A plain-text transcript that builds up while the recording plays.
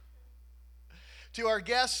To our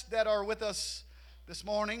guests that are with us this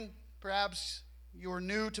morning, perhaps you're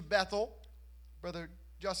new to Bethel. Brother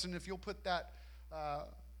Justin, if you'll put that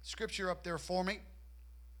scripture up there for me.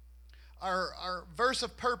 Our verse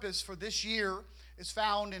of purpose for this year is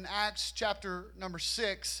found in Acts chapter number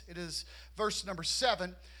 6. It is verse number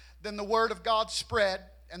 7. Then the word of God spread,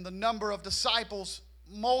 and the number of disciples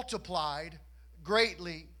multiplied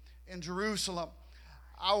greatly in Jerusalem.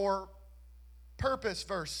 Our purpose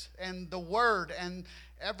verse and the word and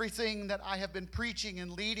everything that I have been preaching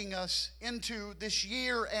and leading us into this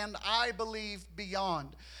year, and I believe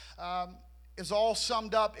beyond, is all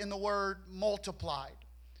summed up in the word multiplied.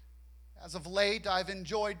 As of late, I've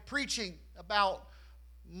enjoyed preaching about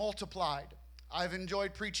multiplied. I've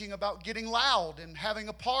enjoyed preaching about getting loud and having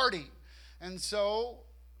a party. And so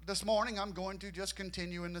this morning, I'm going to just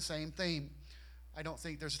continue in the same theme. I don't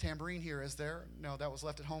think there's a tambourine here, is there? No, that was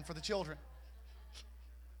left at home for the children.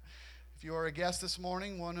 If you are a guest this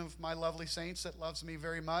morning, one of my lovely saints that loves me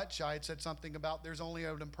very much, I had said something about there's only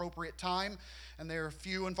an appropriate time, and they're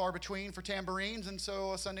few and far between for tambourines, and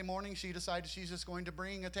so a Sunday morning she decided she's just going to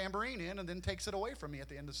bring a tambourine in and then takes it away from me at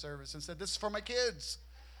the end of service and said, "This is for my kids."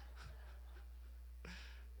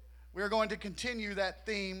 We are going to continue that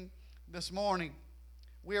theme this morning.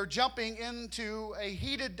 We are jumping into a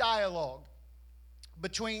heated dialogue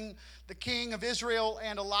between the king of Israel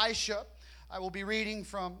and Elisha. I will be reading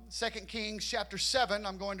from 2 Kings chapter 7.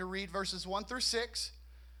 I'm going to read verses 1 through 6.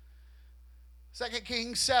 2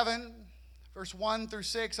 Kings 7, verse 1 through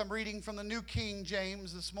 6. I'm reading from the New King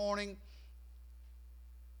James this morning.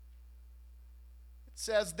 It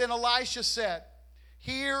says, "Then Elisha said,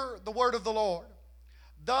 'Hear the word of the Lord.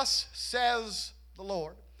 Thus says the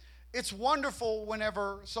Lord.'" It's wonderful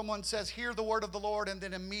whenever someone says, "Hear the word of the Lord," and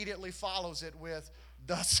then immediately follows it with,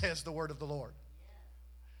 "Thus says the word of the Lord."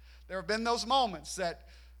 There have been those moments that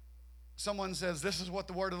someone says, "This is what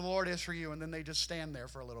the word of the Lord is for you," and then they just stand there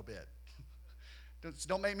for a little bit.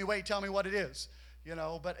 Don't make me wait, tell me what it is.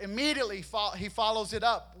 But immediately he follows it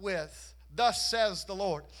up with, "Thus says the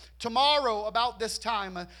Lord. Tomorrow about this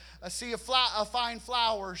time a seah of fine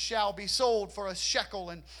flour shall be sold for a shekel,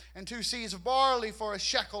 and 2 seahs of barley for a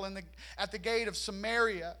shekel at the gate of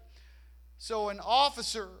Samaria." So an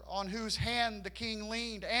officer on whose hand the king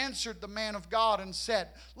leaned answered the man of God and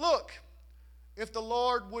said, "Look, if the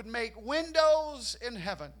Lord would make windows in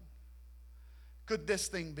heaven, could this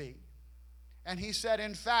thing be?" And he said,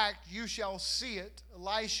 "In fact, you shall see it."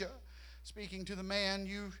 Elisha, speaking to the man,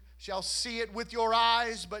 "You shall see it with your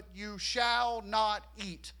eyes, but you shall not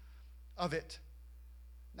eat of it."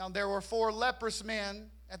 Now there were 4 leprous men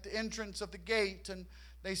at the entrance of the gate, and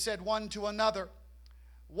they said one to another,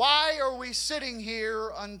 "Why are we sitting here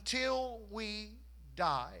until we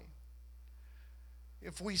die?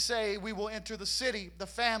 If we say we will enter the city, the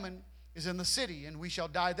famine is in the city, and we shall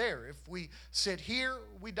die there. If we sit here,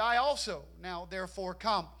 we die also. Now therefore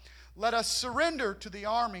come, let us surrender to the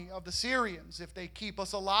army of the Syrians. If they keep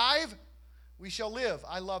us alive, we shall live."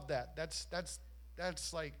 I love that.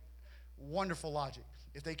 That's like wonderful logic.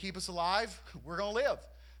 If they keep us alive, we're going to live.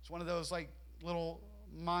 It's one of those like little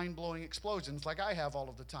mind-blowing explosions like I have all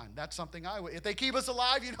of the time. That's something if they keep us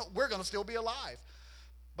alive, we're going to still be alive.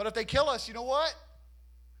 But if they kill us, you know what?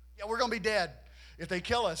 Yeah, we're going to be dead. If they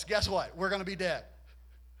kill us, guess what? We're going to be dead.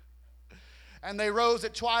 And they rose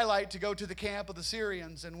at twilight to go to the camp of the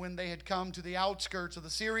Syrians, and when they had come to the outskirts of the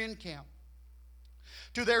Syrian camp,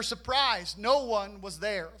 to their surprise, no one was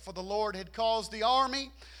there, for the Lord had caused the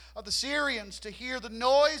army of the Syrians to hear the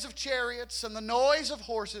noise of chariots and the noise of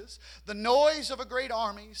horses, the noise of a great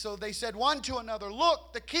army. So they said one to another,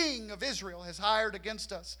 "Look, the king of Israel has hired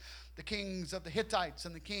against us the kings of the Hittites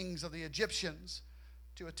and the kings of the Egyptians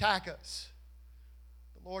to attack us."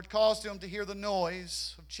 The Lord caused him to hear the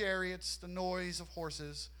noise of chariots, the noise of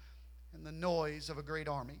horses, and the noise of a great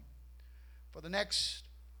army. For the next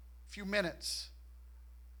few minutes,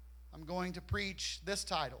 I'm going to preach this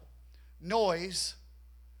title, Noise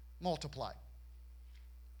Multiplied.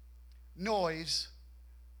 Noise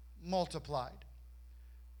multiplied.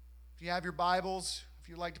 If you have your Bibles, if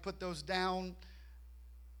you'd like to put those down.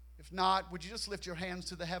 If not, would you just lift your hands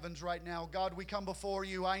to the heavens right now? God, we come before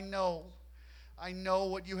you. I know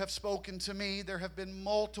what you have spoken to me. There have been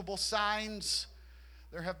multiple signs.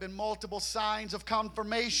 There have been multiple signs of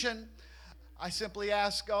confirmation. I simply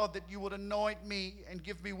ask, God, that you would anoint me and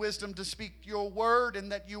give me wisdom to speak your word,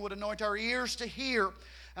 and that you would anoint our ears to hear,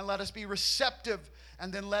 and let us be receptive,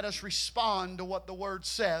 and then let us respond to what the word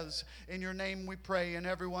says. In your name we pray. And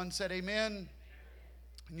everyone said amen.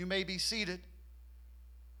 And you may be seated.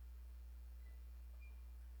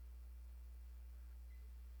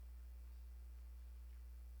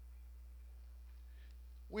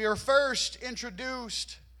 we are first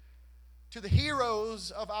introduced to the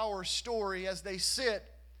heroes of our story as they sit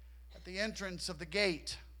at the entrance of the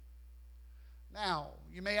gate. Now,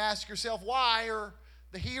 you may ask yourself, why are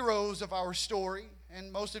the heroes of our story,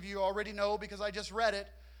 and most of you already know because I just read it,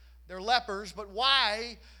 they're lepers, but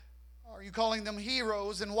why are you calling them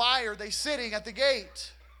heroes, and why are they sitting at the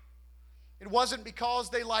gate? It wasn't because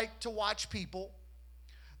they liked to watch people.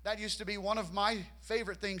 That used to be one of my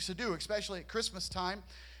favorite things to do, especially at Christmas time.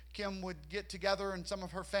 Kim would get together and some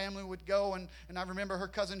of her family would go, and I remember her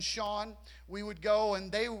cousin Sean, we would go,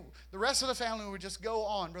 and the rest of the family would just go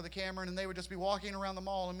on, Brother Cameron, and they would just be walking around the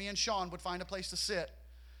mall, and me and Sean would find a place to sit,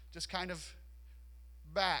 just kind of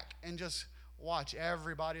back, and just watch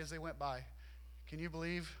everybody as they went by. Can you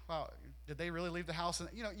believe, wow, did they really leave the house? And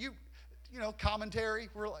you know, commentary,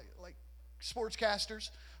 we're like sportscasters.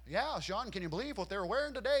 Yeah, Sean, can you believe what they're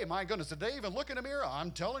wearing today? My goodness, did they even look in the mirror?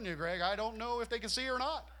 I'm telling you, Greg, I don't know if they can see or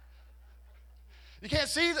not. You can't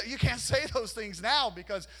say those things now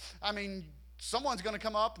because, someone's going to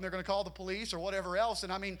come up and they're going to call the police or whatever else.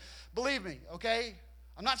 And believe me, okay?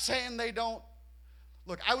 I'm not saying they don't.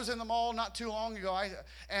 Look, I was in the mall not too long ago,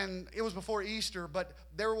 and it was before Easter, but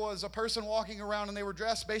there was a person walking around and they were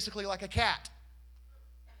dressed basically like a cat.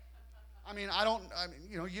 You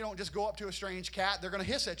don't just go up to a strange cat. They're going to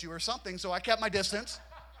hiss at you or something, so I kept my distance.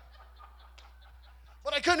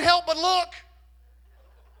 But I couldn't help but look.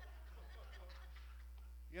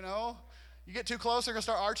 You get too close, they're going to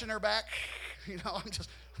start arching their back. I'm just,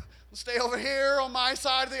 stay over here on my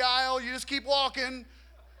side of the aisle. You just keep walking.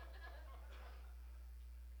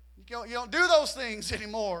 You don't do those things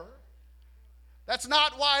anymore. That's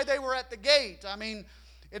not why they were at the gate.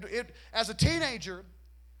 As a teenager,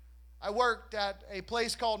 I worked at a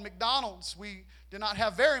place called McDonald's. We did not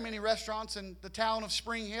have very many restaurants in the town of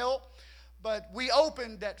Spring Hill, but we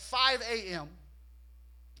opened at 5 a.m.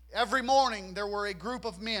 Every morning, there were a group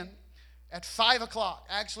of men at 5 o'clock,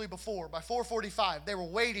 actually before, by 4:45, they were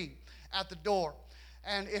waiting at the door.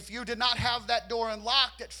 And if you did not have that door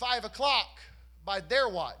unlocked at 5 o'clock by their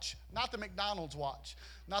watch, not the McDonald's watch,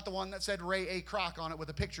 not the one that said Ray A. Kroc on it with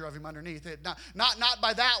a picture of him underneath it, not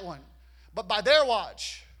by that one, but by their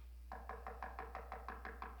watch,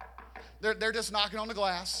 they're just knocking on the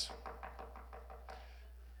glass.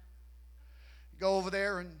 You go over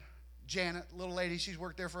there, and Janet, little lady, she's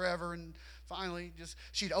worked there forever, and finally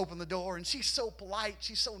she'd open the door, and she's so polite,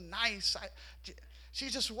 she's so nice.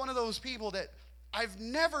 She's just one of those people that I've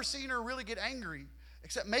never seen her really get angry,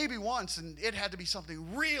 except maybe once, and it had to be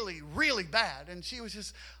something really, really bad. And she was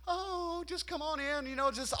just, oh, just come on in,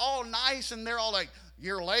 just all nice. And they're all like,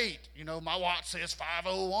 you're late. My watch says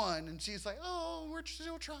 5:01. And she's like, oh, we're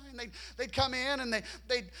still trying. They'd come in, and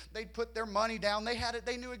they'd put their money down. They had it.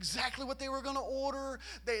 They knew exactly what they were going to order.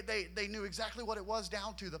 They knew exactly what it was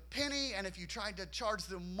down to the penny. And if you tried to charge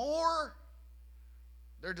them more,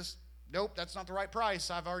 they're just, nope, that's not the right price.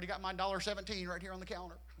 I've already got my $1.17 right here on the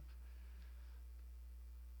counter.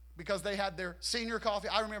 Because they had their senior coffee.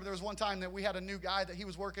 I remember there was one time that we had a new guy that he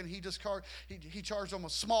was working. He charged them a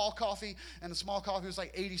small coffee, and the small coffee was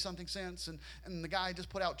like 80-something cents. And the guy just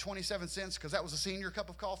put out 27 cents because that was a senior cup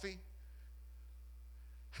of coffee.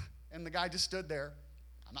 And the guy just stood there.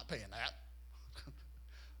 I'm not paying that.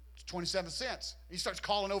 It's 27 cents. He starts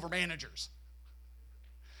calling over managers.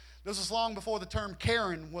 This was long before the term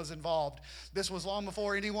Karen was involved. This was long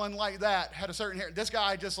before anyone like that had a certain hair. This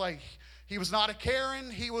guy just he was not a Karen.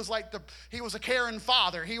 He was he was a Karen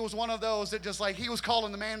father. He was one of those that he was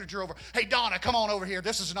calling the manager over. Hey, Donna, come on over here.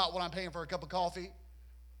 This is not what I'm paying for a cup of coffee.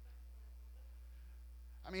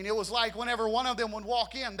 It was like whenever one of them would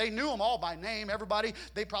walk in, they knew them all by name. Everybody,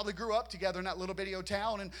 they probably grew up together in that little bitty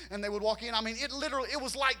town, and they would walk in. It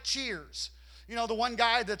was like Cheers. The one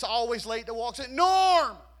guy that's always late that walks in,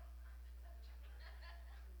 Norm!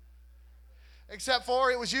 Except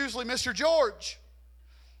for it was usually Mr. George.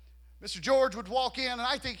 Mr. George would walk in, and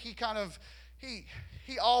I think he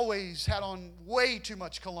always had on way too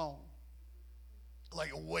much cologne.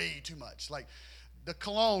 Like way too much. Like the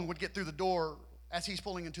cologne would get through the door as he's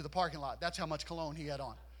pulling into the parking lot. That's how much cologne he had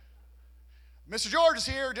on. Mr. George is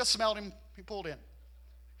here, just smelled him, he pulled in.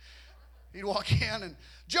 He'd walk in and,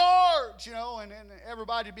 George, and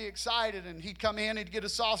everybody would be excited. And he'd come in, he'd get a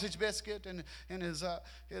sausage biscuit and his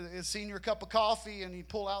senior cup of coffee, and he'd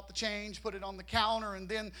pull out the change, put it on the counter, and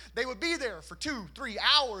then they would be there for 2-3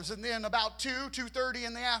 hours. And then about 2:30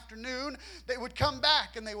 in the afternoon, they would come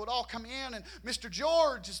back, and they would all come in. And Mr.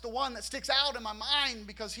 George is the one that sticks out in my mind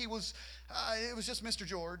because it was just Mr.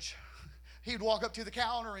 George. He'd walk up to the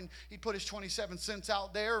counter, and he'd put his 27 cents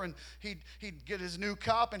out there, and he'd get his new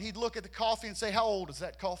cup, and he'd look at the coffee and say, how old is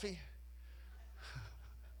that coffee?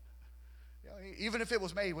 Even if it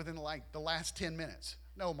was made within like the last 10 minutes.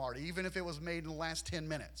 No, Marty, even if it was made in the last 10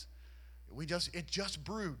 minutes. It just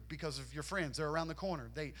brewed because of your friends. They're around the corner.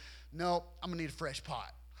 No, I'm going to need a fresh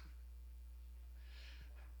pot.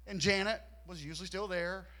 And Janet was usually still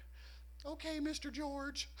there. Okay, Mr.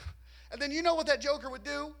 George. And then you know what that joker would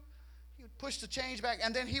do? He would push the change back,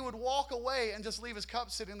 and then he would walk away and just leave his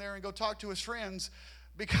cup sitting there and go talk to his friends,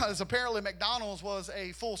 because apparently McDonald's was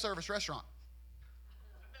a full-service restaurant.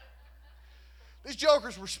 These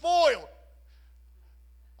jokers were spoiled.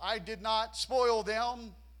 I did not spoil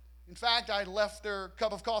them. In fact, I left their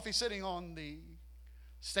cup of coffee sitting on the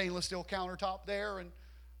stainless steel countertop there, and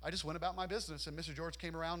I just went about my business. And Mr. George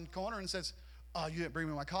came around the corner and says, you didn't bring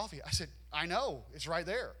me my coffee. I said, I know, it's right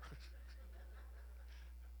there.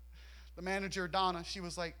 The manager, Donna, she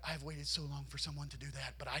was like, I've waited so long for someone to do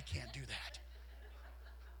that, but I can't do that.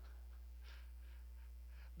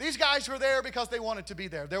 These guys were there because they wanted to be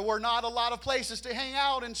there. There were not a lot of places to hang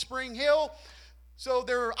out in Spring Hill, so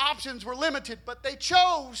their options were limited, but they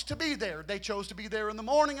chose to be there. They chose to be there in the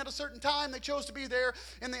morning at a certain time. They chose to be there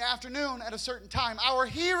in the afternoon at a certain time. Our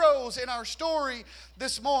heroes in our story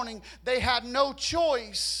this morning, they had no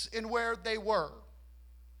choice in where they were.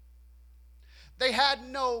 They had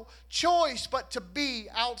no choice but to be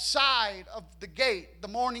outside of the gate. The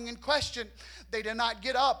morning in question, they did not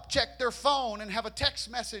get up, check their phone, and have a text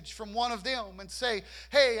message from one of them and say,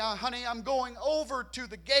 hey, honey, I'm going over to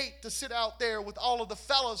the gate to sit out there with all of the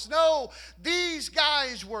fellas. No, these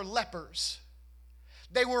guys were lepers.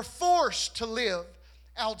 They were forced to live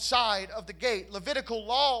outside of the gate. Levitical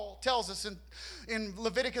law tells us in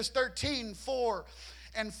Leviticus 13:4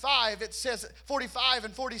 and 5, it says 45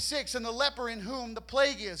 and 46, and the leper in whom the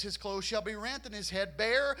plague is, his clothes shall be rent and his head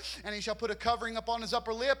bare, and he shall put a covering upon his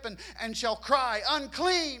upper lip, and shall cry,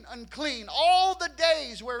 unclean, unclean, all the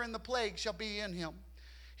days wherein the plague shall be in him.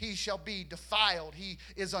 He shall be defiled. He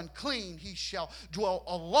is unclean. He shall dwell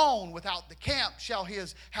alone. Without the camp shall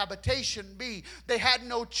his habitation be. They had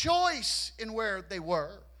no choice in where they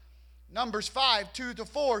were. Numbers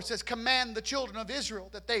 5:2-4 says, command the children of Israel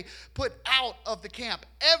that they put out of the camp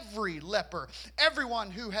every leper,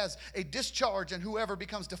 everyone who has a discharge, and whoever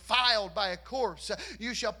becomes defiled by a corpse.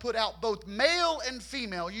 You shall put out both male and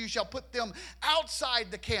female. You shall put them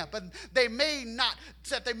outside the camp, and they may not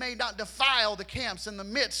defile the camps in the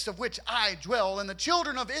midst of which I dwell. And the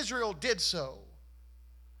children of Israel did so.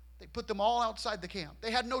 They put them all outside the camp.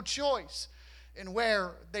 They had no choice in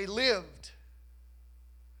where they lived.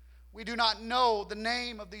 We do not know the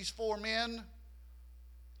name of these four men.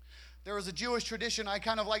 There is a Jewish tradition I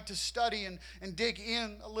kind of like to study and dig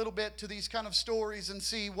in a little bit to these kind of stories and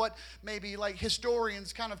see what maybe like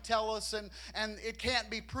historians kind of tell us, and it can't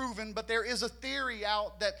be proven, but there is a theory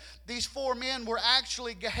out that these four men were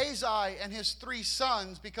actually Gehazi and his three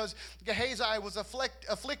sons, because Gehazi was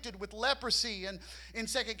afflicted with leprosy, and in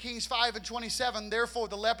 2 Kings 5:27, therefore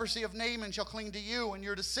the leprosy of Naaman shall cling to you and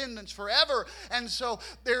your descendants forever. And so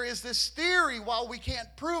there is this theory. While we can't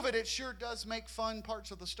prove it, it sure does make fun parts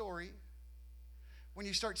of the story when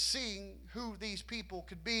you start seeing who these people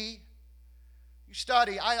could be. You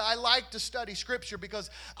study. I like to study Scripture because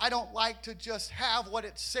I don't like to just have what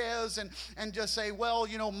it says and just say, well,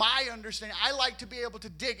 my understanding. I like to be able to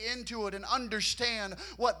dig into it and understand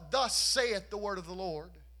what thus saith the word of the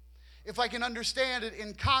Lord. If I can understand it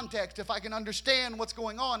in context, if I can understand what's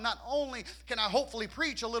going on, not only can I hopefully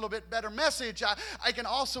preach a little bit better message, I can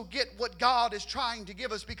also get what God is trying to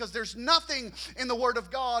give us, because there's nothing in the Word of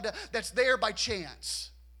God that's there by chance.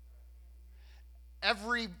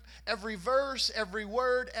 Every verse, every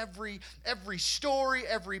word, every story,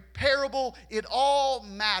 every parable, it all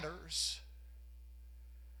matters.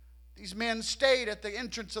 These men stayed at the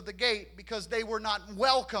entrance of the gate because they were not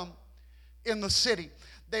welcome in the city.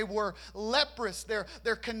 They were leprous.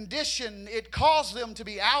 Their condition, it caused them to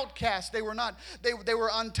be outcast. They were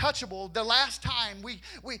untouchable. The last time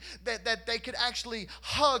that they could actually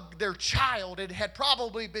hug their child, it had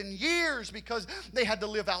probably been years, because they had to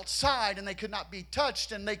live outside and they could not be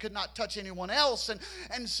touched and they could not touch anyone else.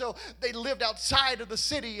 And so they lived outside of the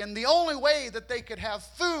city, and the only way that they could have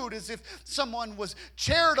food is if someone was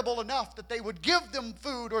charitable enough that they would give them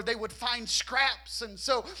food, or they would find scraps. And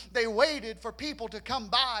so they waited for people to come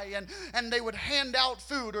by, and they would hand out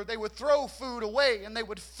food, or they would throw food away and they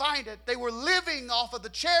would find it. They were living off of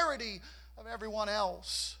the charity of everyone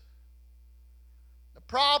else. The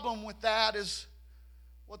problem with that is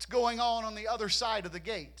what's going on the other side of the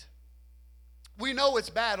gate. We know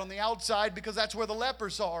it's bad on the outside because that's where the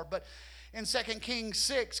lepers are, but In 2 Kings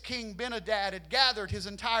 6, King Ben-Hadad had gathered his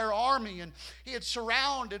entire army, and he had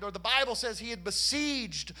surrounded, or the Bible says he had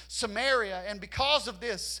besieged Samaria, and because of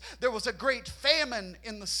this, there was a great famine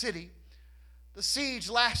in the city. The siege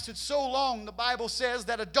lasted so long, the Bible says,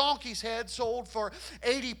 that a donkey's head sold for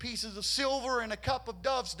 80 pieces of silver, and a cup of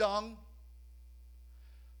dove's dung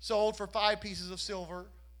sold for 5 pieces of silver.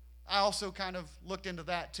 I also kind of looked into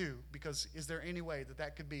that too, because is there any way that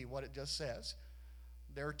that could be what it just says?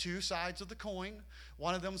 There are two sides of the coin.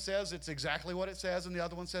 One of them says it's exactly what it says, and the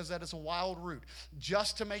other one says that it's a wild root.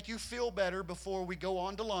 Just to make you feel better before we go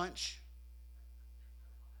on to lunch,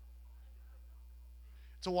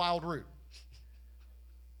 it's a wild root.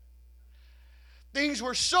 Things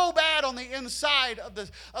were so bad on the inside of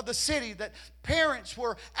the city that parents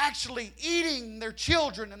were actually eating their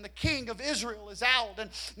children, and the king of Israel is out, and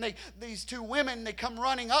these two women, they come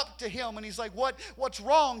running up to him, and he's like, what's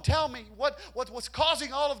wrong? Tell me, what's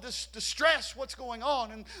causing all of this distress? What's going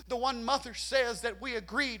on? And the one mother says that we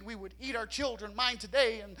agreed we would eat our children, mine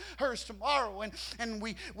today and hers tomorrow, and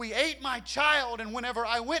we ate my child, and whenever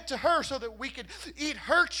I went to her so that we could eat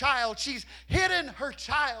her child, she's hidden her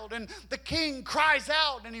child. And the king cries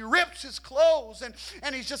out, and he rips his clothes,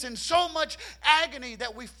 and he's just in so much agony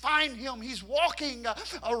that we find him. He's walking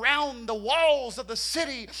around the walls of the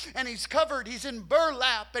city, and he's covered, he's in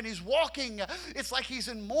burlap, and he's walking. It's like he's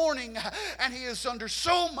in mourning, and he is under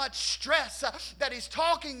so much stress that he's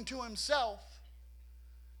talking to himself.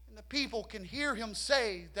 And the people can hear him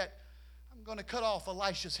say that, I'm going to cut off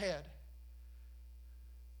Elisha's head.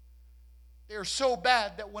 They're so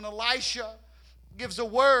bad that when Elisha gives a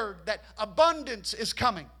word that abundance is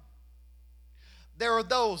coming, there are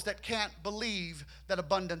those that can't believe that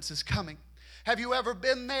abundance is coming. Have you ever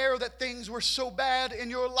been there that things were so bad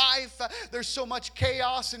in your life? There's so much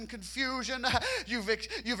chaos and confusion. You've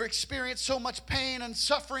experienced so much pain and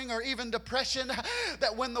suffering, or even depression,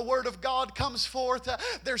 that when the word of God comes forth,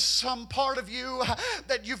 there's some part of you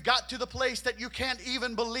that you've got to the place that you can't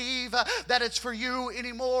even believe that it's for you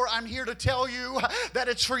anymore. I'm here to tell you that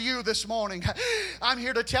it's for you this morning. I'm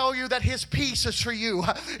here to tell you that His peace is for you.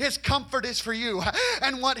 His comfort is for you.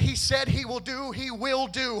 And what He said He will do, He will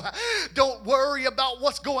do. Don't worry about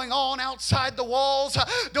what's going on outside the walls.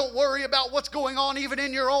 Don't worry about what's going on even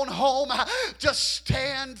in your own home. Just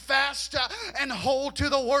stand fast and hold to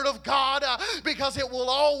the Word of God, because it will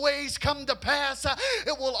always come to pass.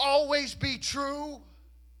 It will always be true.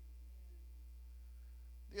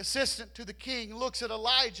 The assistant to the king looks at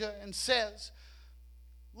Elijah and says,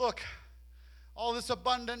 look, all this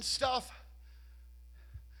abundant stuff,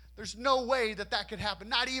 there's no way that could happen.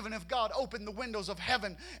 Not even if God opened the windows of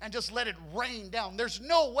heaven and just let it rain down. There's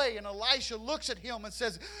no way. And Elisha looks at him and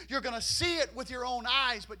says, you're going to see it with your own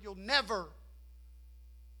eyes, but you'll never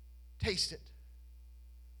taste it.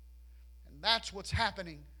 And that's what's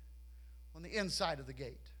happening on the inside of the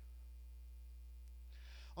gate.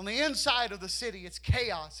 On the inside of the city, it's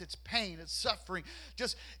chaos, it's pain, it's suffering.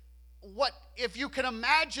 Just what, if you can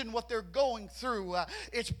imagine what they're going through,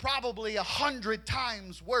 it's probably 100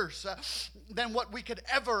 times worse than what we could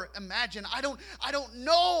ever imagine. I don't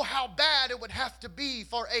know how bad it would have to be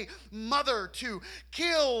for a mother to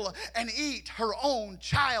kill and eat her own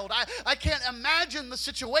child. I can't imagine the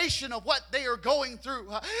situation of what they are going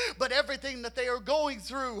through, but everything that they are going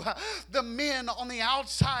through, the men on the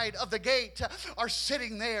outside of the gate are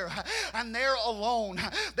sitting there, and they're alone.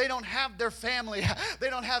 They don't have their family. They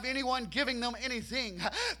don't have anyone giving them anything.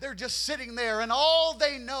 They're just sitting there, and all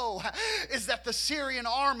they know is that the Syrian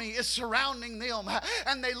army is surrounding them.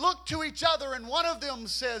 And they look to each other, and one of them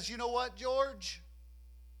says, you know what, George?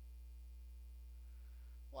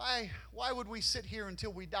 Why would we sit here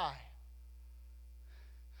until we die?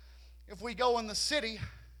 If we go in the city,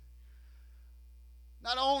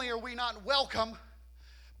 not only are we not welcome,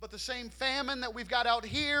 but the same famine that we've got out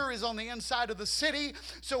here is on the inside of the city.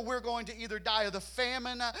 So we're going to either die of the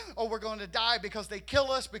famine, or we're going to die because they kill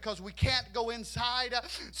us, because we can't go inside.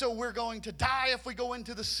 So we're going to die if we go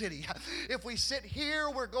into the city. If we sit here,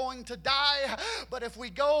 we're going to die. But if we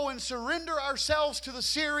go and surrender ourselves to the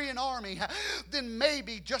Syrian army, then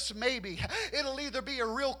maybe, just maybe, it'll either be a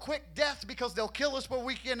real quick death because they'll kill us where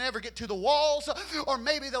we can never get to the walls, or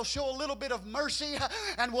maybe they'll show a little bit of mercy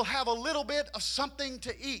and we'll have a little bit of something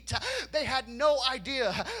to eat. eat. They had no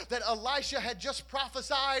idea that Elisha had just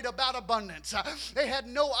prophesied about abundance. They had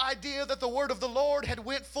no idea that the word of the Lord had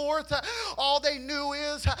went forth. All they knew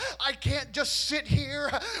is, I can't just sit here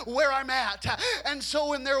where I'm at. And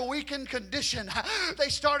so in their weakened condition, they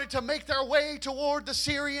started to make their way toward the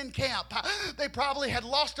Syrian camp. They probably had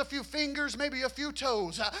lost a few fingers, maybe a few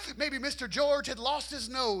toes. Maybe Mr. George had lost his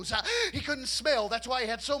nose. He couldn't smell. That's why he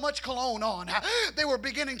had so much cologne on. They were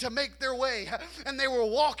beginning to make their way, and they were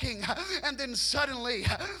walking, and then suddenly,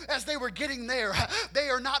 as they were getting there, they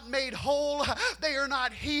are not made whole, they are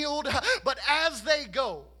not healed, but as they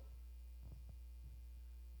go,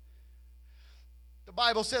 the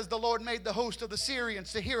Bible says the Lord made the host of the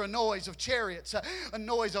Syrians to hear a noise of chariots, a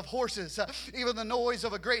noise of horses, even the noise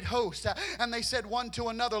of a great host. And they said one to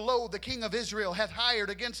another, Lo, the king of Israel hath hired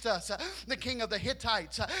against us the king of the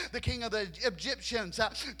Hittites, the king of the Egyptians,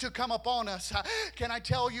 to come upon us. Can I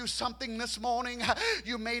tell you something this morning?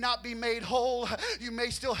 You may not be made whole. You may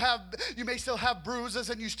still have bruises,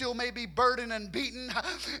 and you still may be burdened and beaten,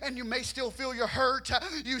 and you may still feel your hurt.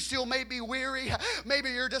 You still may be weary.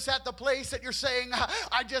 Maybe you're just at the place that you're saying,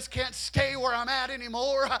 I just can't stay where I'm at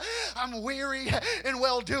anymore. I'm weary in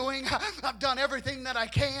well-doing. I've done everything that I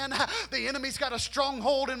can. The enemy's got a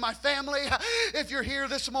stronghold in my family. If you're here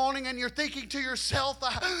this morning and you're thinking to yourself,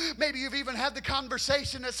 maybe you've even had the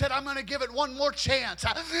conversation that said, I'm going to give it one more chance.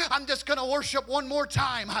 I'm just going to worship one more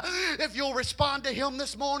time. If you'll respond to him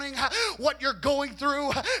this morning, what you're going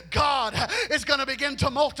through, God is going to begin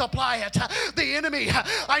to multiply it. The enemy,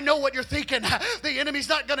 I know what you're thinking. The enemy's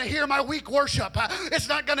not going to hear my weak worship. It's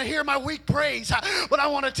not going to hear my weak praise, but I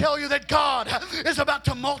want to tell you that God is about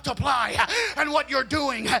to multiply, and what you're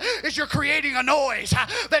doing is you're creating a noise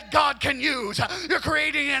that God can use. You're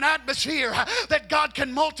creating an atmosphere that God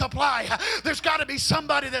can multiply. There's got to be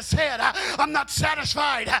somebody that said, I'm not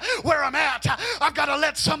satisfied where I'm at. I've got to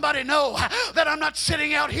let somebody know that I'm not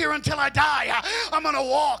sitting out here until I die. I'm going to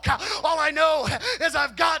walk. All I know is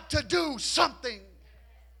I've got to do something.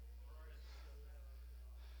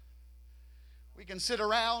 We can sit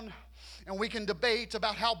around and we can debate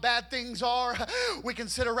about how bad things are. We can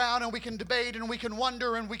sit around and we can debate and we can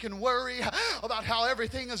wonder and we can worry about how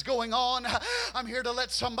everything is going on. I'm here to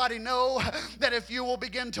let somebody know that if you will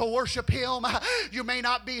begin to worship him, you may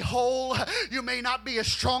not be whole, you may not be as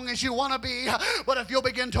strong as you want to be, but if you'll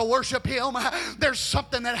begin to worship him, there's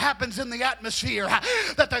something that happens in the atmosphere,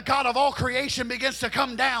 that the God of all creation begins to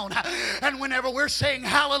come down. And whenever we're saying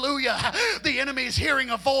hallelujah, the enemy is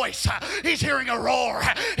hearing a voice, he's hearing a roar,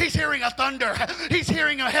 he's hearing a thunder, he's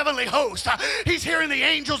hearing a heavenly host, he's hearing the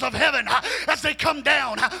angels of heaven as they come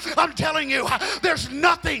down. I'm telling you, there's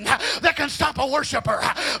nothing that can stop a worshiper.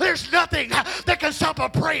 There's nothing that can stop a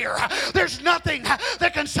prayer. There's nothing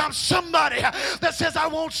that can stop somebody that says, I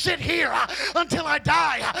won't sit here until I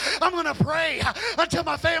die. I'm going to pray until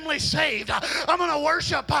my family's saved. I'm going to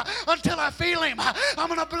worship until I feel him. I'm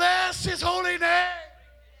going to bless his holy name.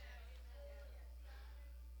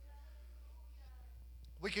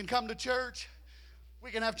 We can come to church.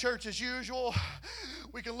 We can have church as usual.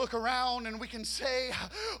 We can look around and we can say,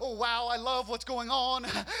 oh, wow, I love what's going on.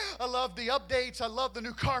 I love the updates. I love the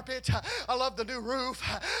new carpet. I love the new roof.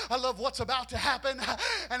 I love what's about to happen.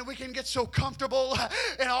 And we can get so comfortable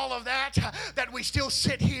in all of that that we still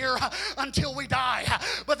sit here until we die.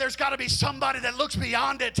 But there's got to be somebody that looks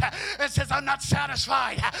beyond it and says, I'm not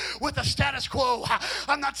satisfied with the status quo.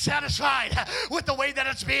 I'm not satisfied with the way that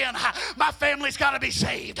it's been. My family's got to be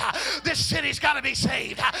saved. This city's got to be saved.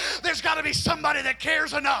 There's got to be somebody that cares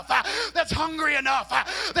enough, that's hungry enough,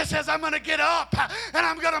 that says, I'm going to get up and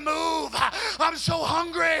I'm going to move. I'm so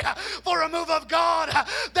hungry for a move of God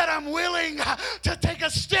that I'm willing to take a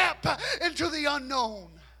step into the unknown.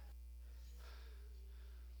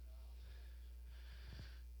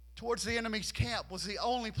 Towards the enemy's camp was the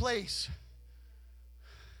only place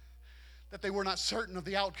that they were not certain of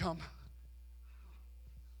the outcome.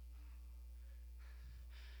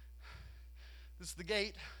 This is the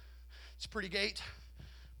gate. It's a pretty gate.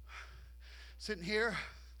 Sitting here,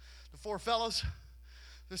 the four fellas,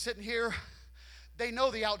 they're sitting here. They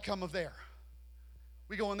know the outcome of there.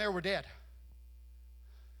 We go in there, we're dead.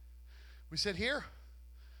 We sit here,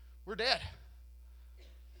 we're dead.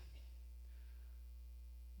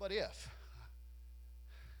 But if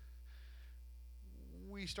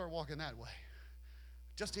we start walking that way,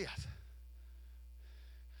 just if.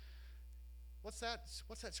 What's that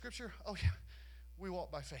scripture? Oh, yeah. We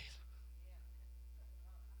walk by faith,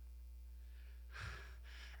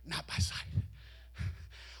 not by sight.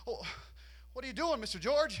 Oh, what are you doing, Mr.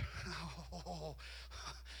 George? Oh,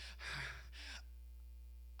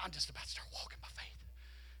 I'm just about to start walking by faith.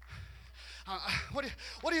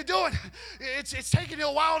 What are you doing? It's taking you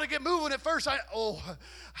a while to get moving at first.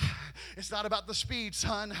 It's not about the speed,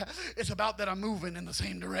 son. It's about that I'm moving in the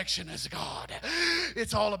same direction as God.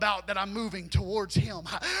 It's all about that I'm moving towards Him.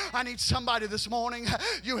 I need somebody this morning.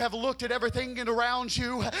 You have looked at everything around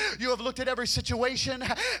you. You have looked at every situation,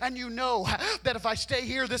 and you know that if I stay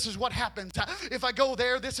here, this is what happens. If I go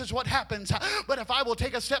there, this is what happens. But if I will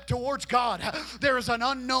take a step towards God, there is an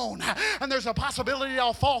unknown, and there's a possibility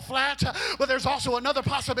I'll fall flat, but there's also another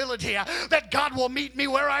possibility that God will meet me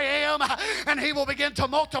where I am, and He will begin to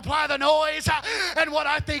multiply the noise. And what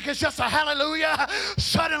I think is just a hallelujah,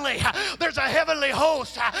 suddenly there's a heavenly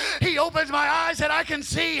host. He opens my eyes and I can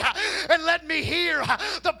see and let me hear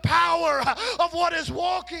the power of what is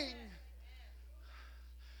walking.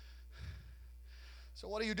 So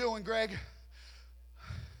what are you doing, Greg?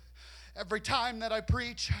 Every time that I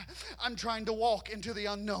preach, I'm trying to walk into the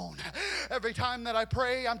unknown. Every time that I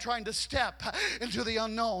pray, I'm trying to step into the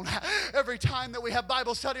unknown. Every time that we have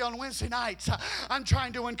Bible study on Wednesday nights, I'm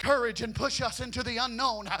trying to encourage and push us into the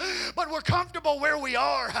unknown. But we're comfortable where we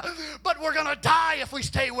are. But we're going to die if we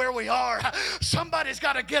stay where we are. Somebody's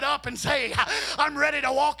got to get up and say, I'm ready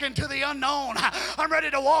to walk into the unknown. I'm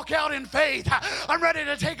ready to walk out in faith. I'm ready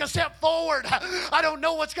to take a step forward. I don't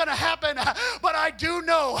know what's going to happen, but I do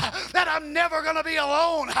know that I'm never going to be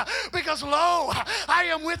alone, because lo, I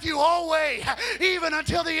am with you always, even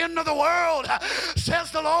until the end of the world,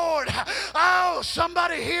 says the Lord. Oh,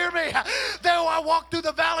 somebody hear me. Though I walk through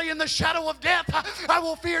the valley in the shadow of death, I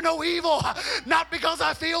will fear no evil, not because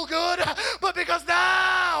I feel good, but because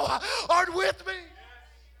thou art with me.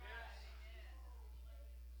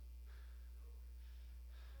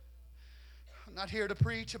 I'm not here to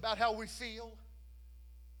preach about how we feel,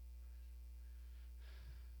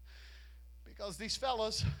 because these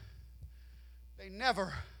fellas, they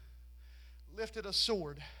never lifted a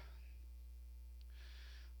sword.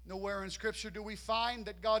 Nowhere in Scripture do we find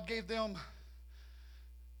that God gave them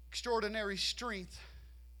extraordinary strength.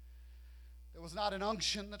 There was not an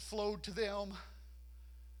unction that flowed to them.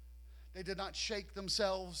 They did not shake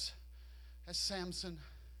themselves as Samson.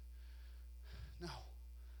 No.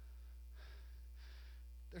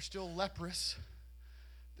 They're still leprous.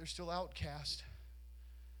 They're still outcast.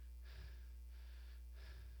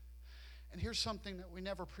 And here's something that we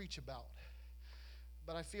never preach about,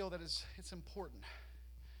 but I feel that it's important.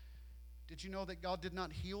 Did you know that God did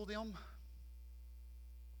not heal them?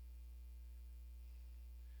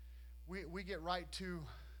 We get right to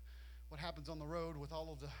what happens on the road with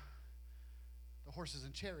all of the horses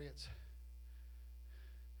and chariots.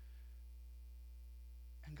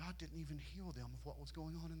 And God didn't even heal them of what was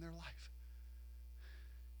going on in their life.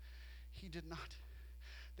 He did not.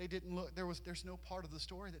 They didn't look. There's no part of the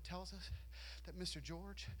story that tells us that Mr.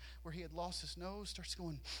 George, where he had lost his nose, starts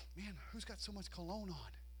going, man, who's got so much cologne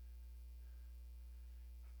on?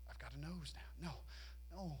 I've got a nose now.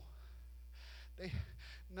 No.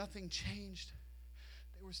 Nothing changed.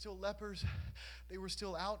 They were still lepers. They were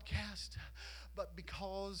still outcast. But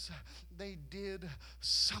because they did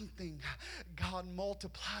something, God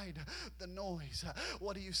multiplied the noise.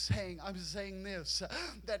 What are you saying? I'm saying this,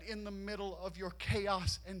 that in the middle of your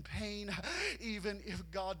chaos and pain, even if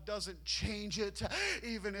God doesn't change it,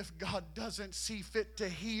 even if God doesn't see fit to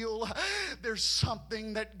heal, there's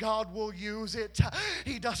something that God will use it.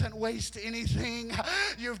 He doesn't waste anything.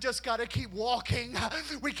 You've just got to keep walking.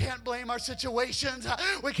 We can't blame our situations.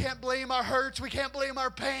 We can't blame our hurts. We can't blame our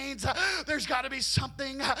pains. There's got to be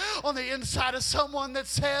something on the inside of someone that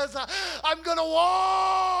says, I'm going to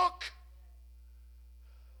walk.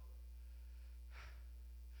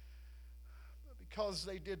 But because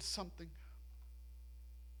they did something,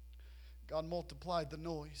 God multiplied the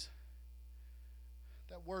noise.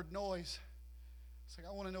 That word noise, it's like,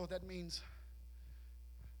 I want to know what that means.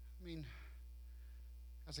 I mean,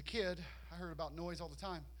 as a kid, I heard about noise all the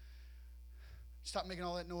time. Stop making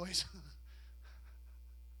all that noise.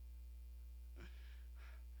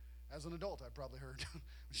 As an adult, I probably heard,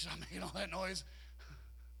 stop making all that noise.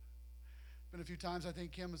 Been a few times I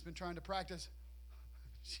think Kim has been trying to practice.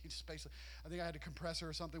 She just basically, I think I had a compressor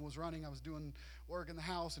or something was running. I was doing work in the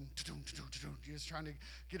house and just trying to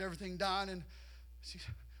get everything done. And she,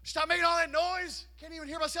 stop making all that noise. Can't even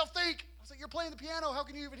hear myself think. I was like, you're playing the piano. How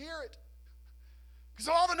can you even hear it? Because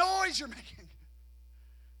of all the noise you're making.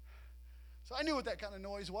 So I knew what that kind of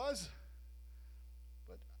noise was.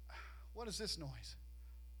 But what is this noise?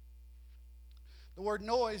 The word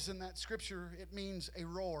noise in that scripture, it means a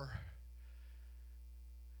roar.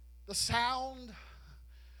 The sound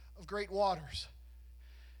of great waters.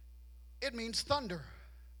 It means thunder.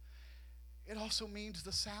 It also means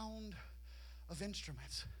the sound of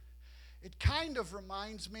instruments. It kind of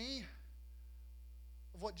reminds me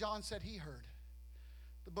of what John said he heard.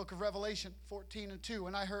 The book of Revelation 14:2,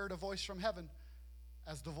 and I heard a voice from heaven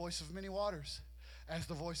as the voice of many waters, as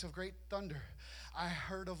the voice of great thunder. I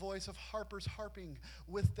heard a voice of harpers harping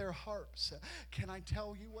with their harps. Can I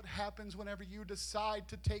tell you what happens whenever you decide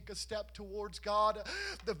to take a step towards God?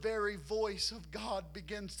 The very voice of God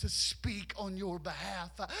begins to speak on your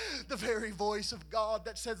behalf. The very voice of God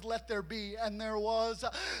that says, let there be, and there was.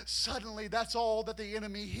 Suddenly, that's all that the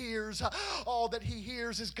enemy hears. All that he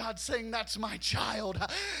hears is God saying, that's my child.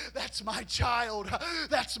 That's my child.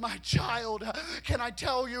 That's my child. Can I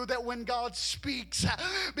tell you that when God speaks,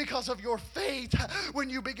 because of your faith, when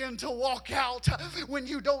you begin to walk out, when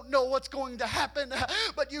you don't know what's going to happen,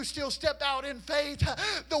 but you still step out in faith,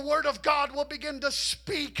 the Word of God will begin to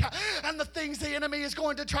speak, and the things the enemy is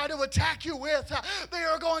going to try to attack you with, they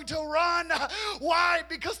are going to run. Why?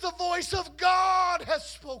 Because the voice of God has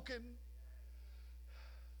spoken.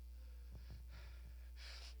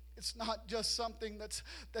 It's not just something that's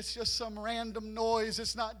just some random noise.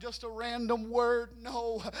 It's not just a random word.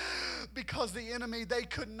 No, because the enemy, they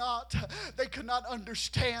could not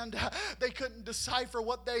understand. They couldn't decipher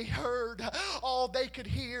what they heard. All they could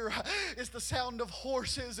hear is the sound of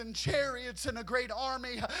horses and chariots and a great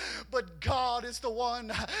army. But God is the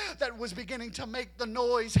one that was beginning to make the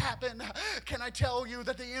noise happen. Can I tell you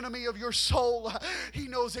that the enemy of your soul, he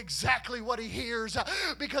knows exactly what he hears,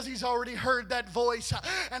 because he's already heard that voice,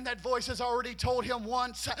 and that voice has already told him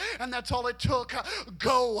once, and that's all it took.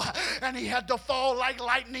 Go. And he had to fall like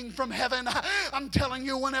lightning from heaven. I'm telling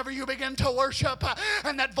you, whenever you begin to worship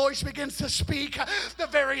and that voice begins to speak, the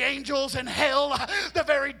very angels in hell, the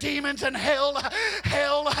very demons in hell,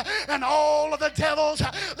 and all of the devils,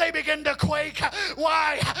 they begin to quake.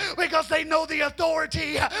 Why? Because they know the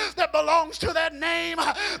authority that belongs to that name.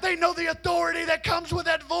 They know the authority that comes with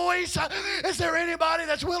that voice. Is there anybody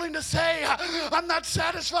that's willing to say, I'm not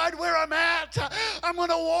satisfied where I'm at? I'm going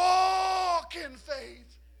to walk in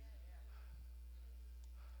faith.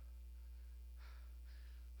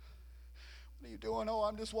 What are you doing? Oh,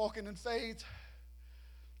 I'm just walking in faith.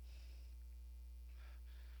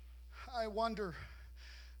 I wonder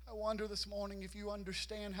this morning if you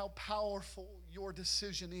understand how powerful your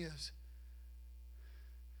decision is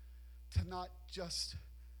to not just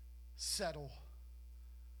settle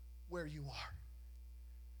where you are.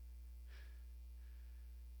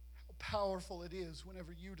 How powerful it is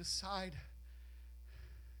whenever you decide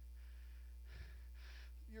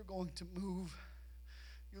you're going to move.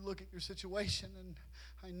 You look at your situation, and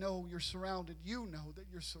I know you're surrounded. You know that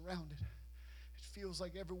you're surrounded. It feels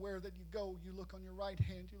like everywhere that you go, you look on your right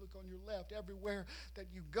hand, you look on your left. Everywhere that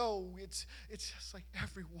you go, it's just like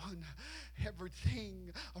everyone,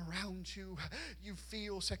 everything around you. You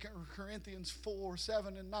feel 2 Corinthians 4,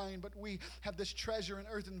 7, and 9. But we have this treasure in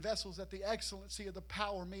earthen vessels, that the excellency of the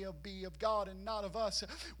power may be of God and not of us.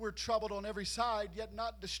 We're troubled on every side, yet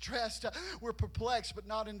not distressed. We're perplexed, but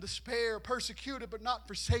not in despair. Persecuted, but not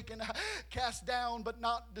forsaken. Cast down, but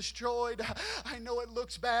not destroyed. I know it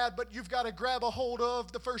looks bad, but you've got to grab a hold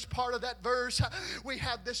of the first part of that verse. We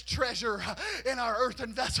have this treasure in our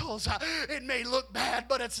earthen vessels. It may look bad,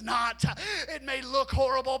 but it's not. It may look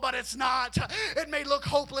horrible, but it's not. It may look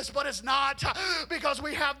hopeless, but it's not, because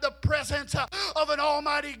we have the presence of an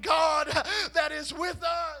almighty God that is with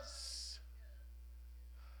us.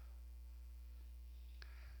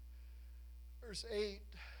 Verse 8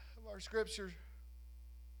 of our scripture.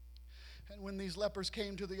 And when these lepers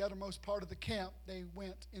came to the uttermost part of the camp, they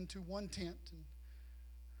went into one tent, and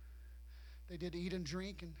they did eat and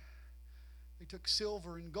drink, and they took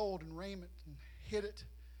silver and gold and raiment and hid it.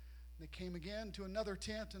 And they came again to another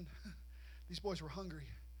tent, and these boys were hungry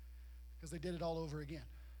because they did it all over again.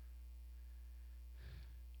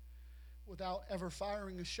 Without ever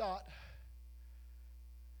firing a shot,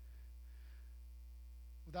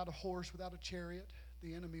 without a horse, without a chariot,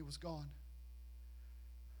 the enemy was gone.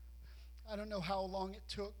 I don't know how long it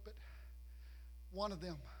took, but one of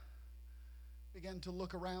them began to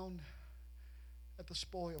look around at the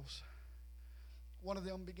spoils. One of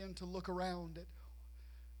them began to look around at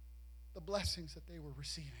the blessings that they were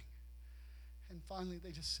receiving. And finally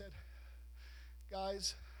they just said,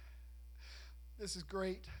 guys, this is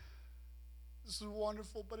great. This is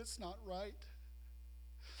wonderful, but it's not right.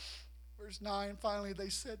 Verse 9, finally they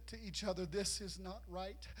said to each other, this is not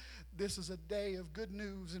right. This is a day of good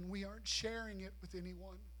news, and we aren't sharing it with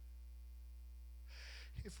anyone.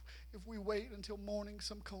 If we wait until morning,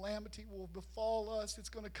 some calamity will befall us. It's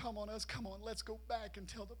going to come on us. Come on, let's go back and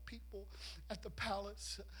tell the people at the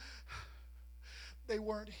palace. They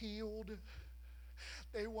weren't healed.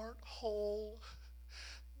 They weren't whole.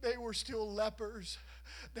 They were still lepers.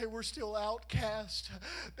 They were still outcast.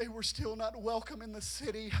 They were still not welcome in the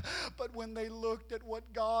city. But when they looked at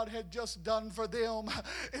what God had just done for them,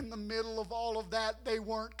 in the middle of all of that, they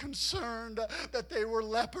weren't concerned that they were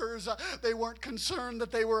lepers. They weren't concerned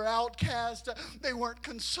that they were outcast. They weren't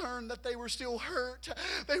concerned that they were still hurt.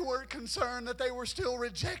 They weren't concerned that they were still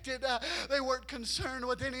rejected. They weren't concerned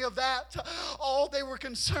with any of that. All they were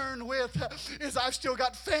concerned with is, I've still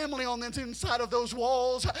got family on the inside of those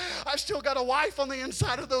walls. I've still got a wife on the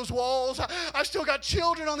inside of those walls. I've still got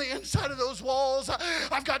children on the inside of those walls.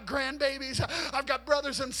 I've got grandbabies. I've got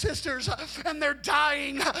brothers and sisters, and they're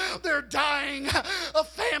dying. They're dying of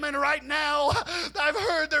famine right now. I've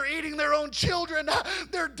heard they're eating their own children.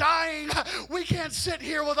 They're dying. We can't sit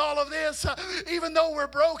here with all of this. Even though we're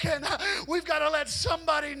broken, we've got to let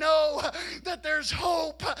somebody know that there's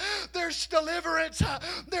hope, there's deliverance,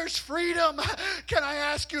 there's freedom. Can I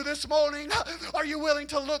ask you this morning, are you willing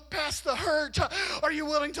to look past the hurt? Are you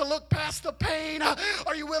willing to look past the pain?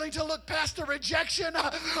 Are you willing to look past the rejection?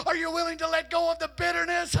 Are you willing to let go of the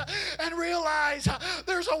bitterness and realize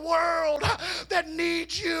there's a world that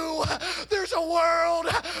needs you? There's a world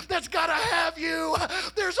that's got to have you.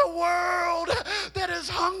 There's a world that is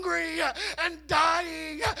hungry and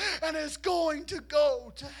dying and is going to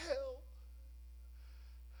go to hell.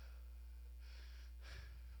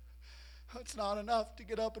 It's not enough to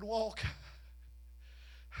get up and walk.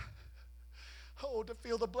 Oh, to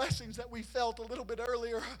feel the blessings that we felt a little bit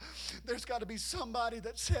earlier. There's got to be somebody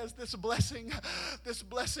that says this blessing,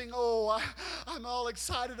 oh, I'm all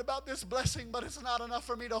excited about this blessing, but it's not enough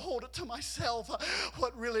for me to hold it to myself.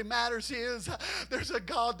 What really matters is there's a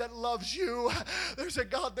God that loves you. There's a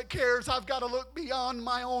God that cares. I've got to look beyond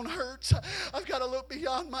my own hurts. I've got to look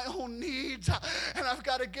beyond my own needs. And I've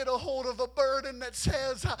got to get a hold of a burden that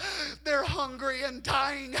says they're hungry and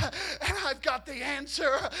dying, and I've got the answer.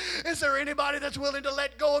 Is there anybody that's willing to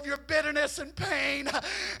let go of your bitterness and pain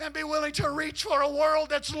and be willing to reach for a world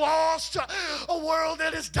that's lost, a world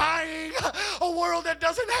that is dying, a world that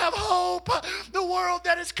doesn't have hope, the world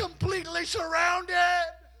that is completely surrounded?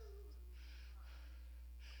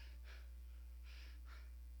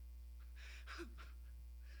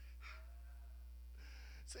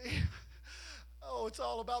 See, oh, it's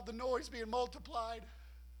all about the noise being multiplied.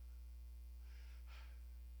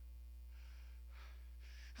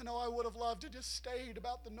 I know I would have loved to just stayed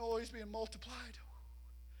about the noise being multiplied.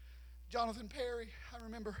 Jonathan Perry, I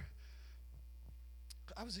remember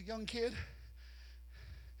I was a young kid.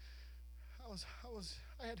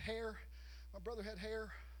 I had hair. My brother had hair.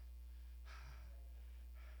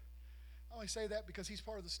 I only say that because he's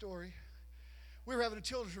part of the story. We were having a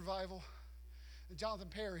children's revival, and Jonathan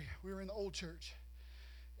Perry, we were in the old church.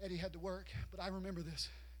 Eddie had to work, but I remember this.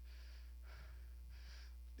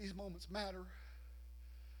 These moments matter.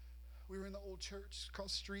 We were in the old church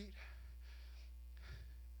across the street.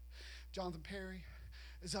 Jonathan Perry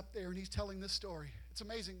is up there, and he's telling this story. It's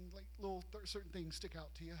amazing, like little certain things stick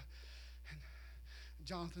out to you. And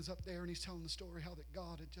Jonathan's up there, and he's telling the story how that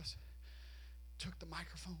God had just took the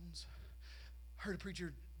microphones. Heard a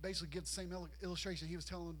preacher basically give the same illustration. He was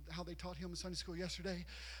telling how they taught him in Sunday school yesterday,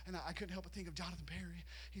 and I couldn't help but think of Jonathan Perry.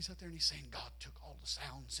 He's up there, and he's saying God took all the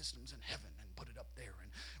sound systems in heaven and put it up there,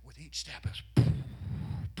 and with each step, it was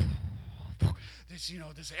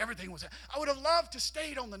this everything was. I would have loved to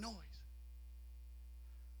stayed on the noise,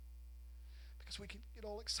 because we can get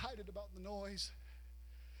all excited about the noise.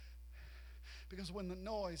 Because when the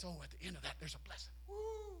noise, at the end of that, there's a blessing. Woo!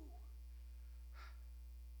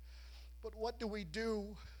 But what do we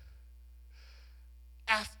do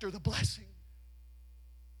after the blessing?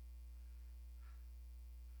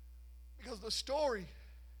 Because the story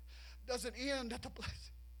doesn't end at the blessing.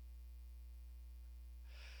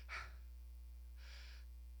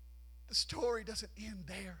 The story doesn't end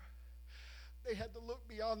there. They had to look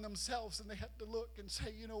beyond themselves, and they had to look and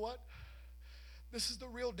say, you know what? This is the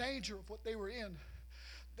real danger of what they were in.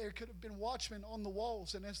 There could have been watchmen on the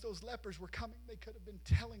walls, and as those lepers were coming, they could have been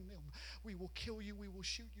telling them, we will kill you, we will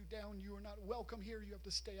shoot you down, you are not welcome here, you have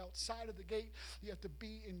to stay outside of the gate, you have to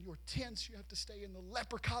be in your tents, you have to stay in the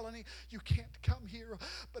leper colony, you can't come here.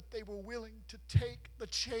 But they were willing to take the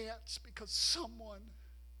chance because someone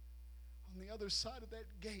on the other side of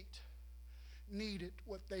that gate needed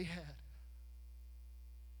what they had.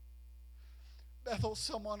 Bethel,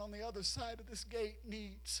 someone on the other side of this gate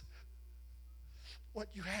needs what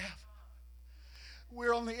you have.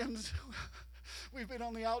 We're on the We've been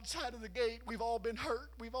on the outside of the gate. We've all been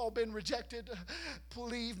hurt. We've all been rejected.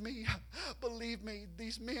 Believe me,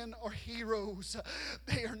 these men are heroes.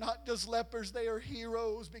 They are not just lepers. They are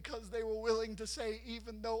heroes because they were willing to say,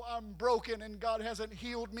 even though I'm broken and God hasn't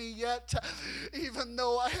healed me yet, even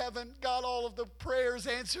though I haven't got all of the prayers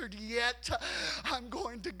answered yet, I'm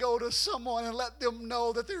going to go to someone and let them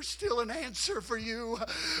know that there's still an answer for you.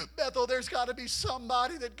 Bethel, there's got to be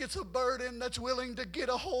somebody that gets a burden, that's willing to get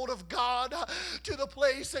a hold of God to the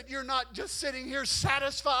place that you're not just sitting here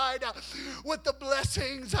satisfied with the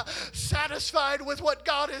blessings, satisfied with what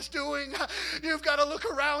God is doing. You've got to look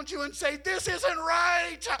around you and say, this isn't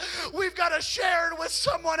right. We've got to share it with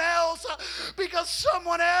someone else because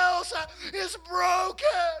someone else is broken.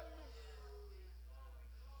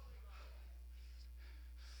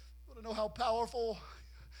 You want to know how powerful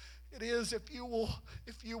it is if you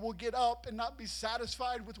will get up and not be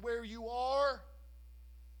satisfied with where you are?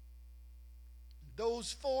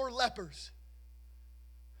 Those 4 lepers,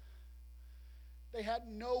 they had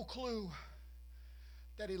no clue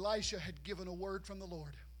that Elisha had given a word from the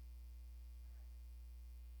Lord.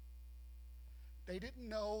 They didn't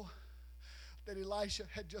know that Elisha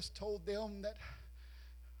had just told them that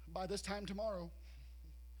by this time tomorrow,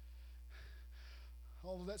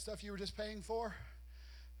 all of that stuff you were just paying for,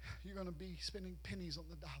 you're going to be spending pennies on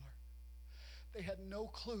the dollar. They had no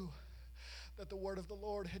clue that the word of the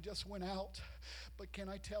Lord had just went out. But can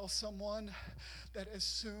I tell someone that as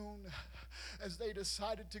soon as they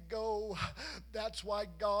decided to go, that's why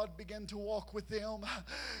God began to walk with them.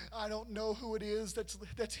 I don't know who it is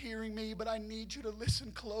that's hearing me, but I need you to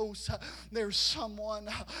listen close. There's someone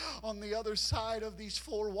on the other side of these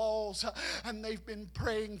 4 walls, and they've been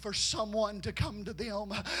praying for someone to come to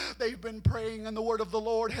them. They've been praying, and the word of the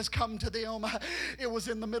Lord has come to them. It was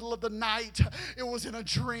in the middle of the night. It was in a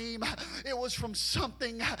dream. It was from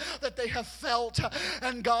something that they have felt,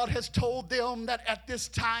 and God has told them that at this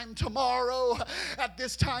time tomorrow, at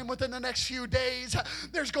this time within the next few days,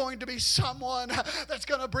 there's going to be someone that's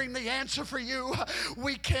going to bring the answer for you.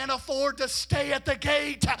 We can't afford to stay at the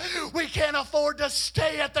gate. We can't afford to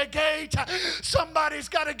stay at the gate. Somebody's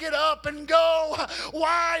got to get up and go.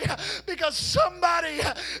 Why? Because somebody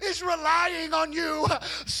is relying on you.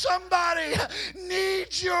 Somebody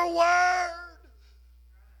needs your word.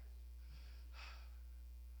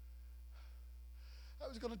 I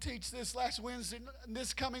was going to teach this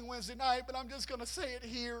this coming Wednesday night, but I'm just going to say it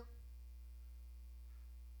here.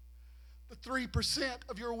 The 3%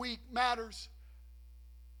 of your week matters.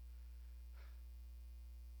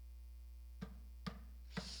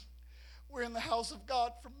 We're in the house of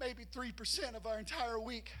God for maybe 3% of our entire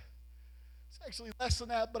week. It's actually less than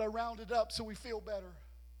that, but I rounded up so we feel better.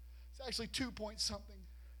 It's actually 2 point something.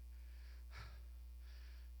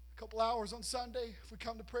 A couple hours on Sunday, if we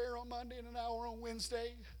come to prayer on Monday, and an hour on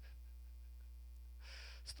Wednesday.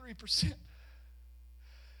 It's 3%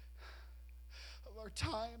 of our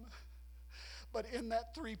time. But in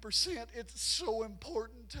that 3%, it's so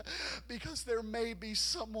important because there may be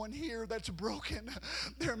someone here that's broken.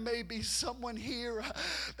 There may be someone here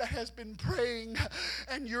that has been praying,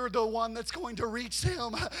 and you're the one that's going to reach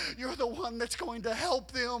them. You're the one that's going to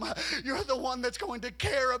help them. You're the one that's going to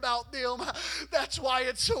care about them. That's why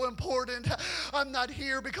it's so important. I'm not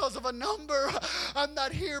here because of a number. I'm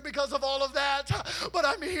not here because of all of that. But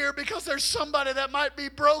I'm here because there's somebody that might be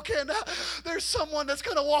broken. There's someone that's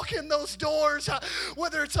going to walk in those doors.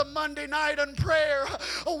 Whether it's a Monday night in prayer,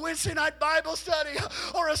 a Wednesday night Bible study,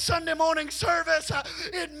 or a Sunday morning service,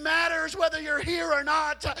 it matters whether you're here or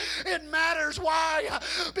not. It matters. Why?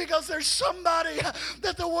 Because there's somebody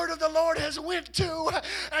that the word of the Lord has went to,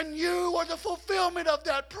 and you are the fulfillment of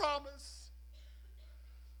that promise.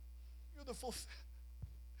 You're the fulfillment.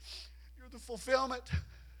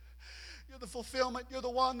 You're the fulfillment. You're the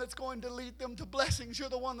one that's going to lead them to blessings. You're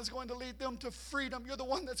the one that's going to lead them to freedom. You're the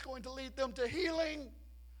one that's going to lead them to healing.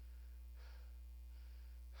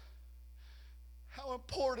 How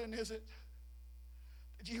important is it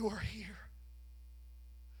that you are here?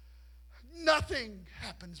 Nothing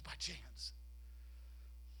happens by chance.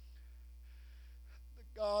 The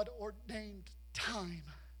God-ordained time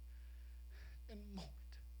and moment.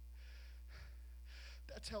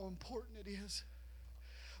 That's how important it is.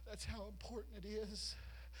 That's how important it is.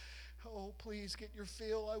 Oh, please get your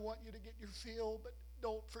fill. I want you to get your fill, but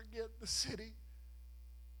don't forget the city.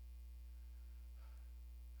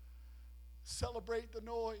 Celebrate the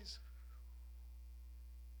noise.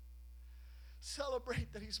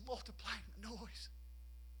 Celebrate that he's multiplying the noise.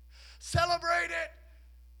 Celebrate it.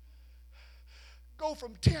 Go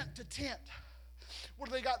from tent to tent. What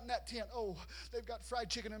do they got in that tent? Oh, they've got fried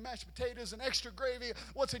chicken and mashed potatoes and extra gravy.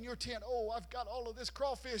 What's in your tent? Oh, I've got all of this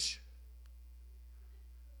crawfish.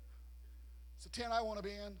 It's a tent I want to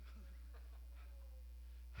be in.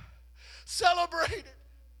 Celebrate it.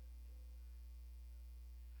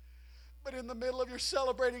 But in the middle of your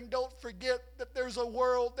celebrating, don't forget that there's a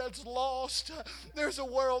world that's lost. There's a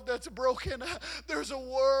world that's broken. There's a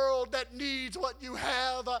world that needs what you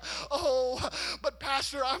have. Oh, but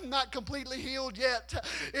Pastor, I'm not completely healed yet.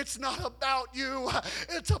 It's not about you.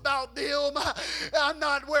 It's about them. I'm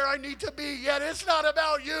not where I need to be yet. It's not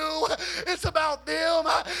about you. It's about them.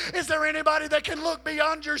 Is there anybody that can look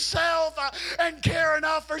beyond yourself and care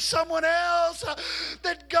enough for someone else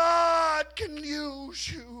that God can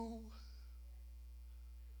use you?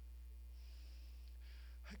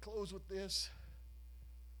 Close with this.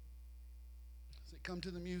 As they come to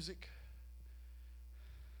the music,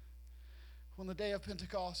 when the day of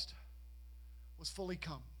Pentecost was fully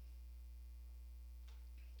come,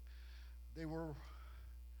 they were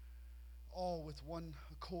all with one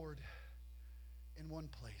accord in one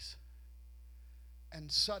place.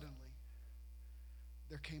 And suddenly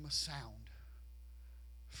there came a sound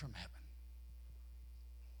from heaven.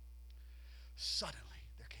 Suddenly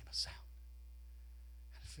there came a sound.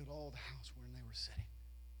 Filled all the house wherein they were sitting.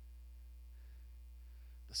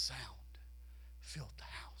 The sound filled the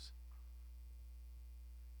house.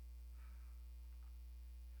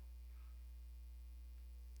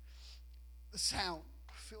 The sound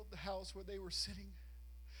filled the house where they were sitting.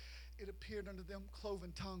 It appeared unto them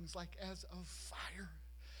cloven tongues like as of fire,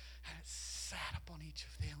 and it sat upon each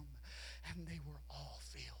of them, and they were all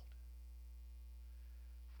filled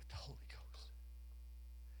with the Holy Ghost.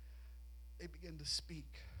 They began to speak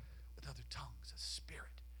with other tongues as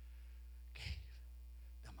Spirit gave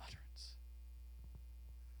them utterance.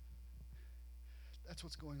 That's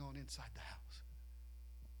what's going on inside the house.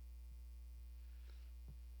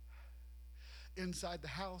 Inside the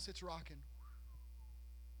house, it's rocking.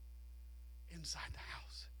 Inside the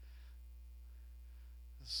house.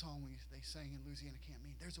 The song they sang in Louisiana Camp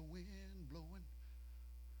Meeting, there's a wind blowing.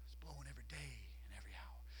 It's blowing every day and every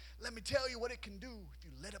hour. Let me tell you what it can do if you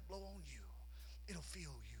let it blow on you. It'll fill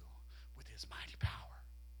you with his mighty power.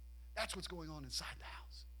 That's what's going on inside the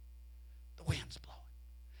house. The wind's blowing.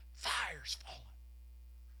 Fire's falling.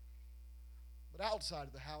 But outside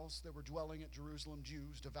of the house, there were dwelling at Jerusalem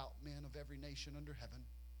Jews, devout men of every nation under heaven.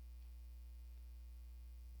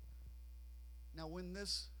 Now when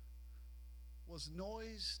this was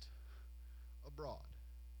noised abroad,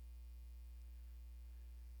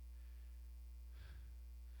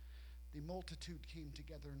 the multitude came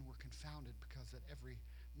together and were confounded, because that every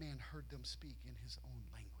man heard them speak in his own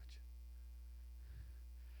language.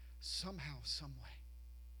 Somehow, some way,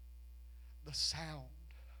 the sound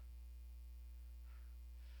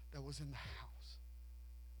that was in the house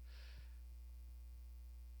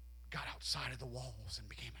got outside of the walls and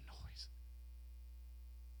became a noise.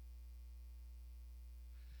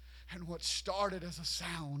 And what started as a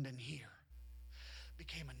sound in here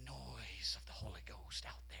became a noise of the Holy Ghost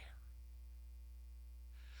out there.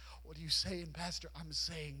 What are you saying, Pastor? I'm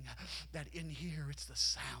saying that in here it's the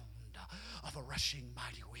sound of a rushing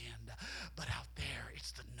mighty wind, but out there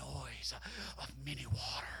it's the noise of many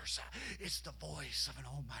waters. It's the voice of an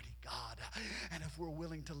almighty God. And if we're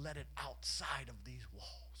willing to let it outside of these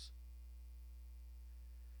walls,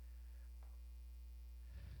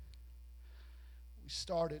 we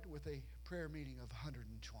started with a prayer meeting of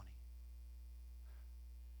 120.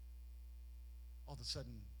 All of a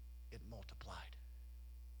sudden it multiplied.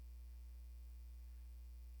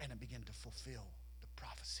 And it began to fulfill the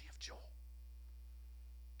prophecy of Joel.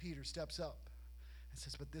 Peter steps up and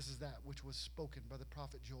says, but this is that which was spoken by the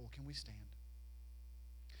prophet Joel. Can we stand?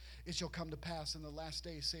 It shall come to pass in the last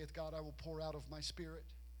days, saith God, I will pour out of my spirit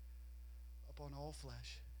upon all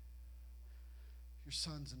flesh. Your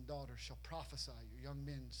sons and daughters shall prophesy. Your young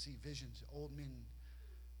men see visions. Your old men,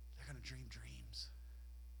 they're going to dream dreams.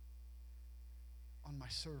 On my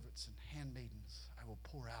servants and handmaidens I will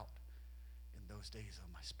pour out in those days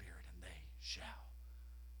of my spirit, and they shall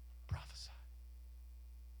prophesy.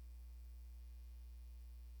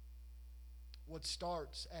 What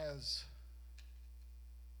starts as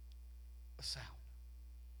a sound,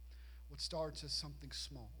 what starts as something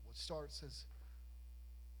small, what starts as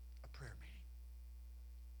a prayer meeting,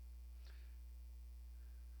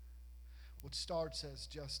 what starts as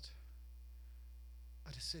just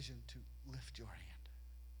a decision to lift your hand,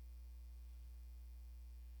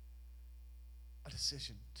 a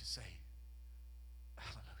decision to say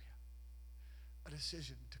hallelujah, a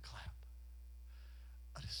decision to clap,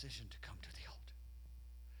 a decision to come to the altar.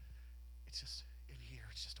 It's just in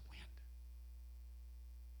it's just a wind.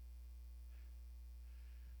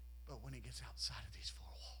 But when it gets outside of these four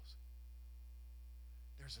walls,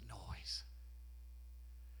 there's a noise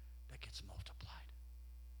that gets multiplied.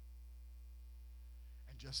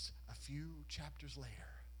 And just a few chapters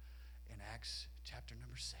later, in Acts chapter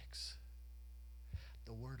number 6,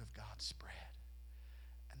 the word of God spread,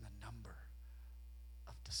 and the number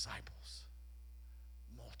of disciples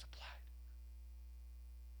multiplied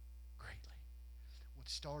greatly. What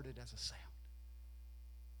started as a sound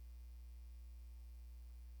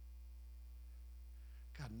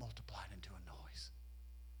God multiplied into a noise.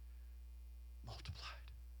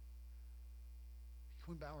 Multiplied.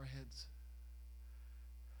 Can we bow our heads?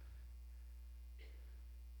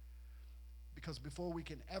 Because before we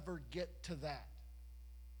can ever get to that,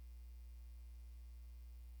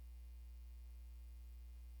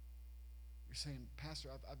 you're saying, Pastor,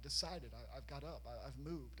 I've decided. I've got up. I've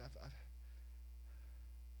moved.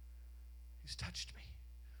 He's touched me.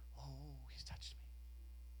 Oh, he's touched me.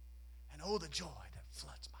 And oh, the joy that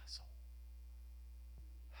floods my soul.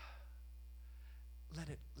 Let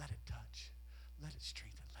it touch. Let it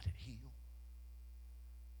strengthen. Let it heal.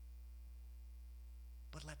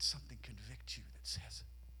 But let something convict you that says,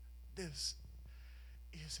 this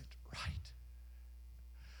isn't right.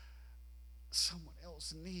 Someone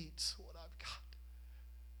else needs what I've got.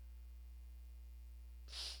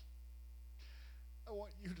 I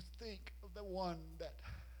want you to think of the one that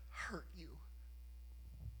hurt you.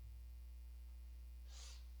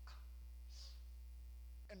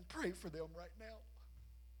 And pray for them right now.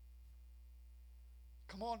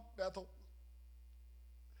 Come on, Bethel.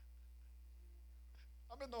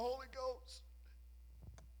 I'm in the Holy Ghost.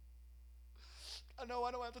 I know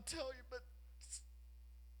I don't have to tell you, but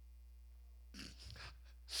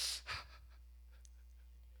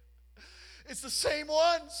it's the same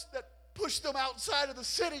ones that push them outside of the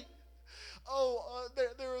city.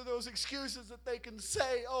 There are those excuses that they can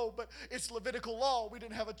say, but it's Levitical law. We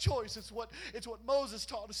didn't have a choice. It's what Moses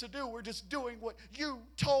taught us to do. We're just doing what you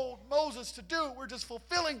told Moses to do. We're just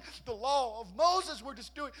fulfilling the law of Moses. We're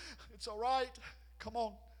just doing. It's all right. Come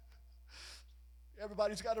on.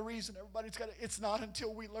 Everybody's got a reason. It's not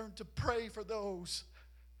until we learn to pray for those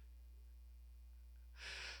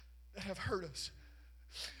that have hurt us.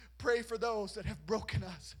 Pray for those that have broken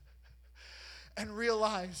us. And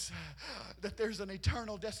realize that there's an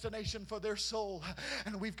eternal destination for their soul.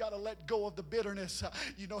 And we've got to let go of the bitterness.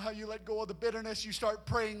 You know how you let go of the bitterness? You start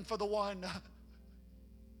praying for the one.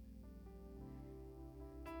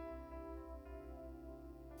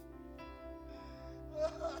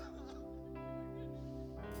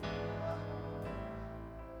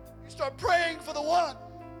 You start praying for the one.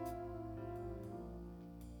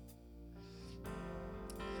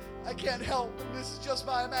 I can't help, and this is just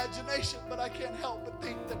my imagination, but I can't help but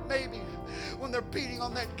think that maybe when they're beating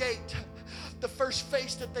on that gate, the first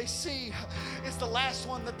face that they see is the last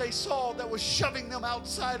one that they saw that was shoving them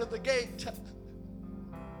outside of the gate.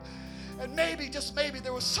 And maybe, just maybe,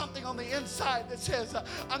 there was something on the inside that says,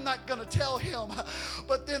 I'm not going to tell him.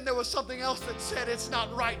 But then there was something else that said, it's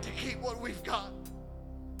not right to keep what we've got.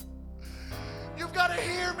 You've got to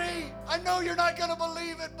hear me. I know you're not going to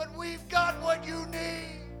believe it, but we've got what you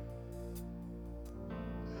need.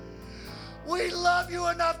 We love you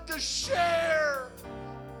enough to share.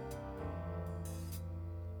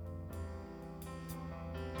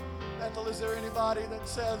 Bethel, is there anybody that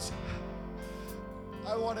says,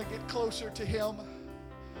 I want to get closer to him?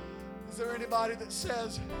 Is there anybody that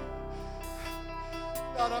says,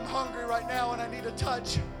 God, I'm hungry right now and I need a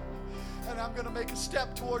touch and I'm going to make a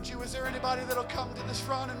step towards you? Is there anybody that'll come to this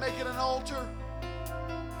front and make it an altar?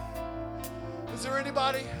 Is there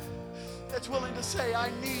anybody that's willing to say, I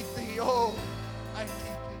need thee? Oh, I need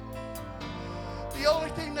thee. The only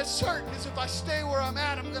thing that's certain is if I stay where I'm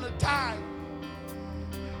at, I'm going to die.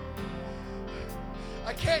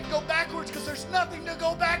 I can't go backwards because there's nothing to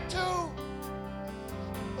go back to.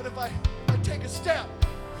 But if I take a step,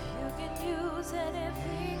 you can use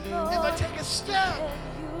anything. If I take a step,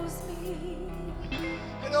 Use me.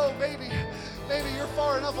 and oh, maybe you're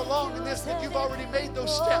far enough along in this that you've already made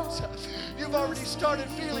those steps. You've already started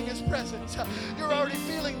feeling His presence. You're already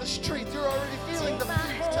feeling the strength. You're already feeling the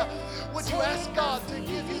peace. Would you ask God to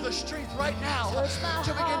give you the strength right now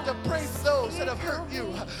to begin to pray for those that have hurt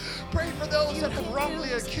you? Pray for those that have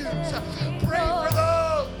wrongly accused. Pray for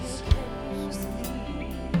those.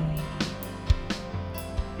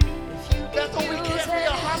 Bethel, we can't be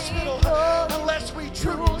a hospital unless we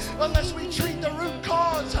treat the root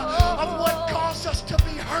cause of what caused us to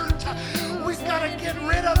be hurt. We've got to get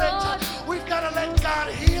rid of it. We've got to let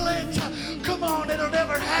God heal it. Come on, it'll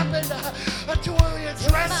never happen until we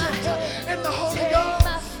dress it in the Holy Take Ghost.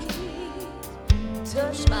 my feet,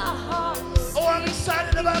 touch my heart. Oh, I'm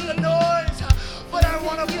excited about the noise, but I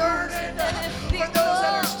want to burn it for those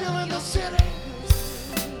that are still in the city.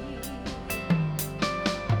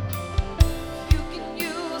 You can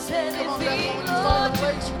use Come on, Bethel, anything, when you find a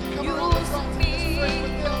place, would you come around the use front and me. just pray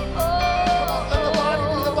with them? Come on, let the body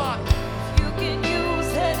be the body. You can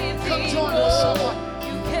use anything, Come join with someone.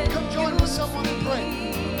 You can Come join with someone and pray.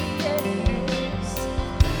 Yes.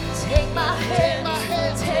 Take my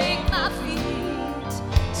hands, take my feet,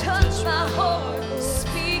 touch my heart,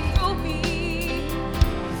 speak through me.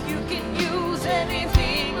 If you can use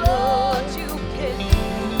anything, Lord, you can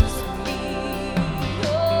use me.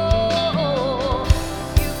 Oh,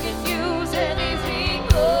 if you can use anything,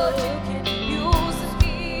 Lord, you can use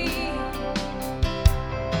me.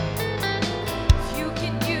 If you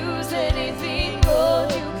can use anything,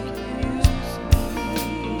 Lord, you can use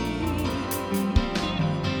me.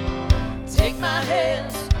 Take my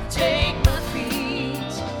hands, take my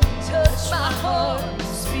feet, touch my heart,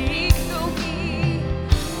 speak through me.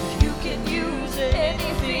 If you can use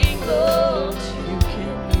anything, Lord, you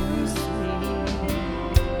can use me.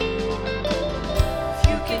 If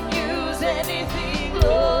you can use anything,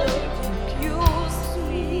 Lord, you can use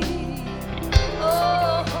me.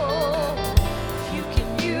 Oh, if you can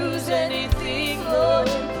use anything, Lord,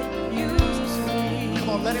 you can use me. Come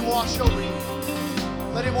on, let him wash over you.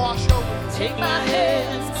 Let him wash over you. Take my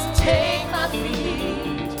hands, take my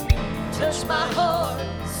feet, touch my heart,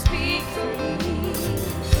 speak through me.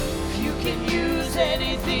 If you can use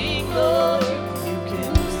anything, Lord,